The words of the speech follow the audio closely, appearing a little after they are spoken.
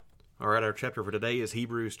All right, our chapter for today is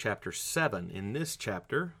Hebrews chapter 7. In this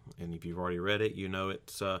chapter, and if you've already read it, you know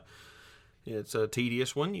it's a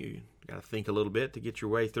tedious one. You got to think a little bit to get your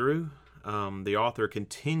way through. The author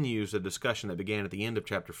continues a discussion that began at the end of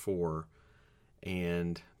chapter 4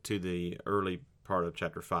 and to the early part of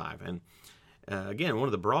chapter 5. And again, one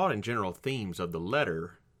of the broad and general themes of the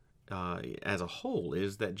letter as a whole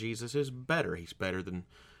is that Jesus is better. He's better than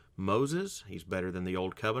Moses. He's better than the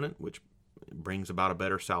Old Covenant, which brings about a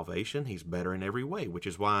better salvation. He's better in every way, which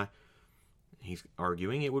is why he's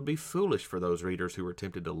arguing it would be foolish for those readers who were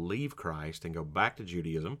tempted to leave Christ and go back to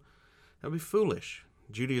Judaism. That would be foolish.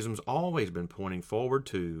 Judaism's always been pointing forward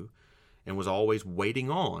to and was always waiting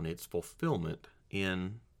on its fulfillment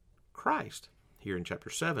in Christ. Here in chapter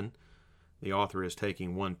 7, the author is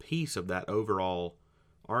taking one piece of that overall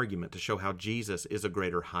argument to show how Jesus is a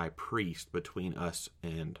greater high priest between us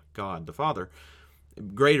and God the Father,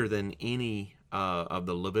 greater than any of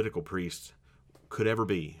the Levitical priests could ever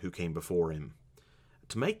be who came before him.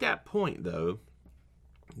 To make that point, though,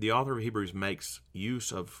 the author of Hebrews makes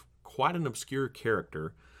use of quite an obscure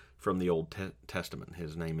character from the Old Testament.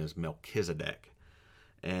 His name is Melchizedek.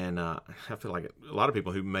 And I feel like a lot of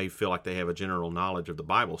people who may feel like they have a general knowledge of the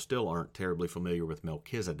Bible still aren't terribly familiar with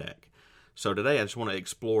Melchizedek. So today I just want to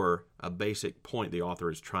explore a basic point the author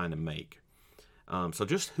is trying to make. So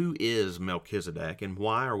just who is Melchizedek and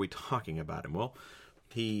why are we talking about him? Well,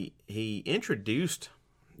 he introduced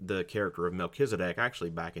the character of Melchizedek actually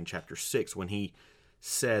back in chapter 6 when he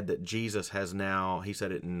said that Jesus has now, he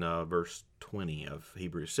said it in verse 20 of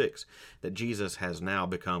Hebrews 6, that Jesus has now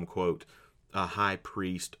become, quote, a high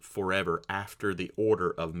priest forever after the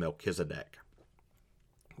order of Melchizedek.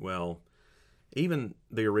 Well, even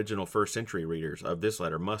the original first century readers of this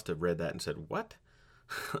letter must have read that and said, what?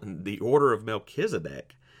 The order of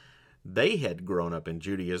Melchizedek? They had grown up in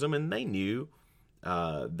Judaism and they knew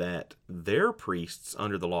that their priests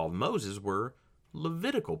under the law of Moses were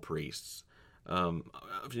Levitical priests,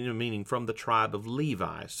 meaning from the tribe of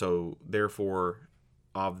Levi. So therefore,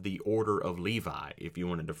 of the order of Levi, if you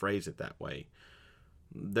wanted to phrase it that way.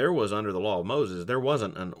 There was, under the law of Moses, there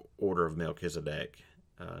wasn't an order of Melchizedek.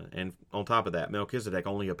 And on top of that, Melchizedek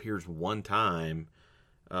only appears one time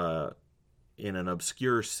in an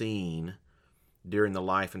obscure scene during the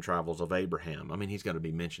life and travels of Abraham. I mean, he's going to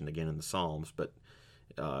be mentioned again in the Psalms, but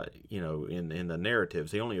in the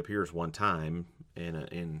narratives, he only appears one time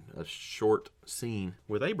in a short scene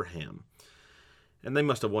with Abraham. And they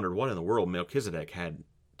must have wondered what in the world Melchizedek had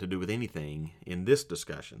to do with anything in this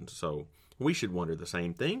discussion. So we should wonder the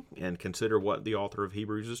same thing and consider what the author of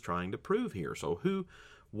Hebrews is trying to prove here. So who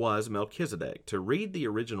was Melchizedek? To read the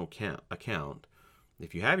original account,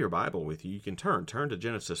 if you have your Bible with you, you can turn to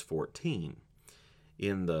Genesis 14.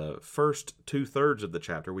 In the first 2/3 of the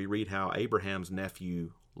chapter, we read how Abraham's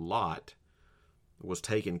nephew Lot was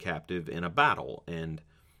taken captive in a battle, and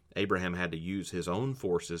Abraham had to use his own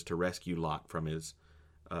forces to rescue Lot from his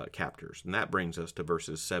captors. And that brings us to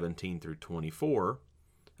verses 17 through 24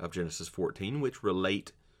 of Genesis 14, which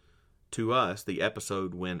relate to us the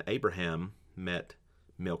episode when Abraham met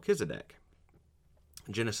Melchizedek.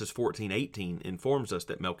 Genesis 14:18 informs us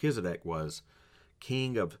that Melchizedek was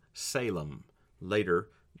king of Salem, later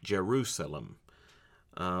Jerusalem,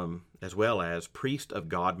 as well as priest of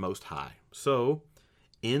God Most High. So,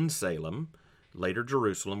 in Salem, later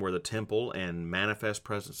Jerusalem, where the temple and manifest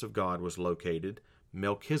presence of God was located,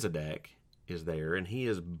 Melchizedek is there, and he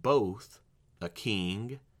is both a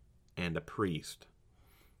king and a priest.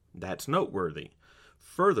 That's noteworthy.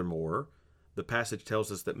 Furthermore, the passage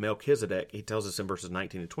tells us that Melchizedek, he tells us in verses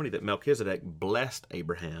 19 and 20, that Melchizedek blessed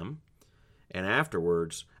Abraham, and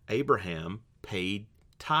afterwards Abraham paid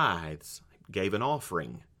tithes, gave an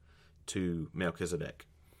offering to Melchizedek.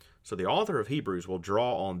 So the author of Hebrews will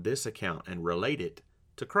draw on this account and relate it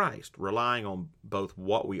to Christ, relying on both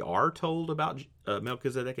what we are told about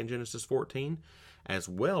Melchizedek in Genesis 14, as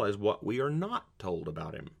well as what we are not told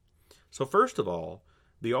about him. So first of all,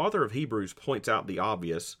 the author of Hebrews points out the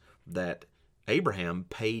obvious, that Abraham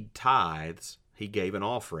paid tithes, he gave an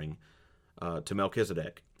offering to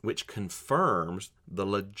Melchizedek, which confirms the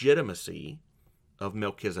legitimacy of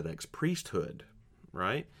Melchizedek's priesthood,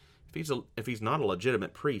 right? If he's not a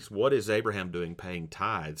legitimate priest, what is Abraham doing paying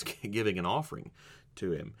tithes, giving an offering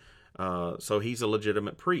to him? So he's a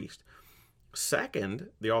legitimate priest.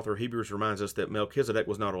 Second, the author of Hebrews reminds us that Melchizedek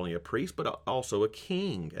was not only a priest, but also a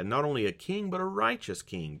king. And not only a king, but a righteous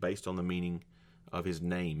king, based on the meaning of his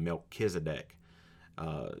name, Melchizedek.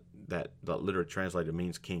 That literally translated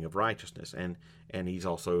means king of righteousness. And he's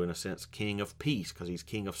also, in a sense, king of peace, because he's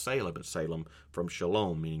king of Salem, but Salem from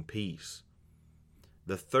shalom, meaning peace.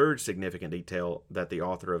 The third significant detail that the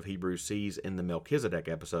author of Hebrews sees in the Melchizedek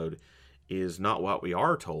episode is not what we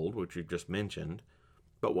are told, which we've just mentioned,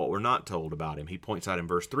 but what we're not told about him. He points out in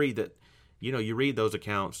verse 3 that, you read those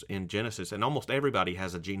accounts in Genesis, and almost everybody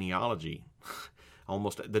has a genealogy.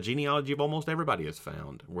 The genealogy of almost everybody is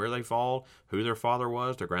found. Where they fall, who their father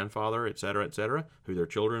was, their grandfather, etc., who their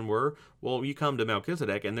children were. Well, you come to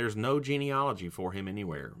Melchizedek, and there's no genealogy for him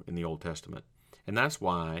anywhere in the Old Testament. And that's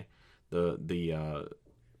why the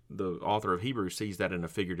author of Hebrews sees that in a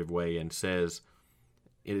figurative way and says,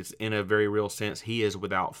 it is in a very real sense, he is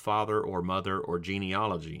without father or mother or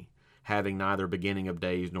genealogy, having neither beginning of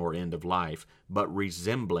days nor end of life, but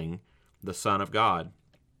resembling the Son of God.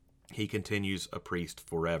 He continues a priest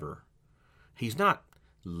forever. He's not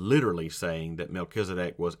literally saying that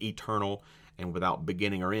Melchizedek was eternal and without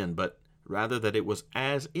beginning or end, but rather that it was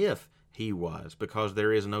as if he was, because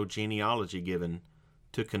there is no genealogy given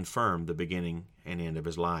to confirm the beginning and end of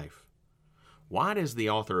his life. Why does the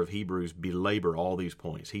author of Hebrews belabor all these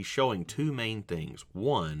points? He's showing two main things.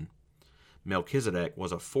 One, Melchizedek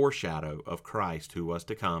was a foreshadow of Christ who was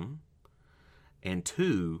to come. And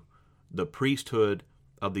two, the priesthood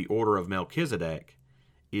of the order of Melchizedek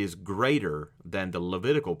is greater than the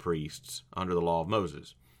Levitical priests under the law of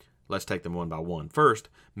Moses. Let's take them one by one. First,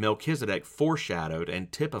 Melchizedek foreshadowed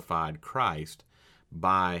and typified Christ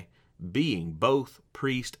by being both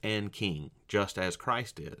priest and king, just as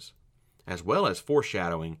Christ is, as well as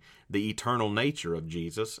foreshadowing the eternal nature of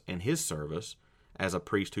Jesus and his service as a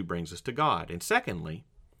priest who brings us to God. And secondly,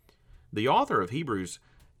 the author of Hebrews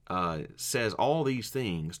says all these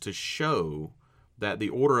things to show that the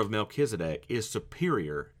order of Melchizedek is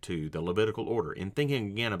superior to the Levitical order. In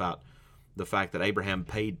thinking again about the fact that Abraham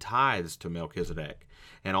paid tithes to Melchizedek,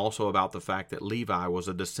 and also about the fact that Levi was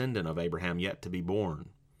a descendant of Abraham yet to be born,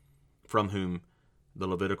 from whom the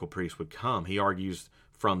Levitical priest would come, he argues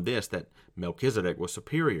from this that Melchizedek was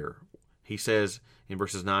superior. He says in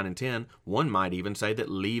verses 9 and 10, one might even say that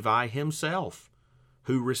Levi himself,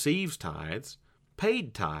 who receives tithes,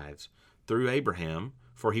 paid tithes through Abraham,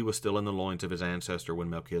 for he was still in the loins of his ancestor when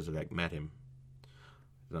Melchizedek met him.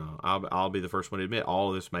 Now, I'll be the first one to admit all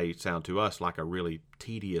of this may sound to us like a really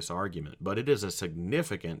tedious argument, but it is a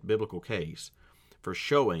significant biblical case for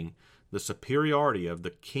showing the superiority of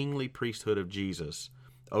the kingly priesthood of Jesus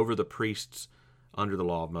over the priests under the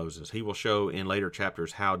law of Moses. He will show in later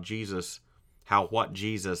chapters how what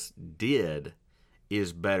Jesus did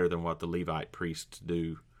is better than what the Levite priests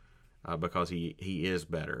do, because he is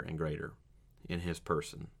better and greater in his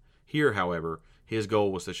person. Here, however, his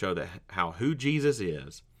goal was to show that who Jesus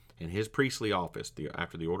is and his priestly office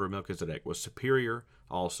after the order of Melchizedek was superior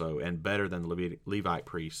also and better than the Levite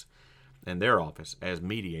priests and their office as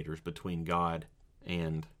mediators between God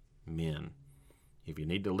and men. If you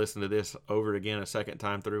need to listen to this over again a second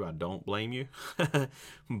time through, I don't blame you.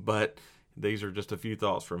 But these are just a few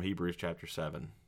thoughts from Hebrews chapter 7.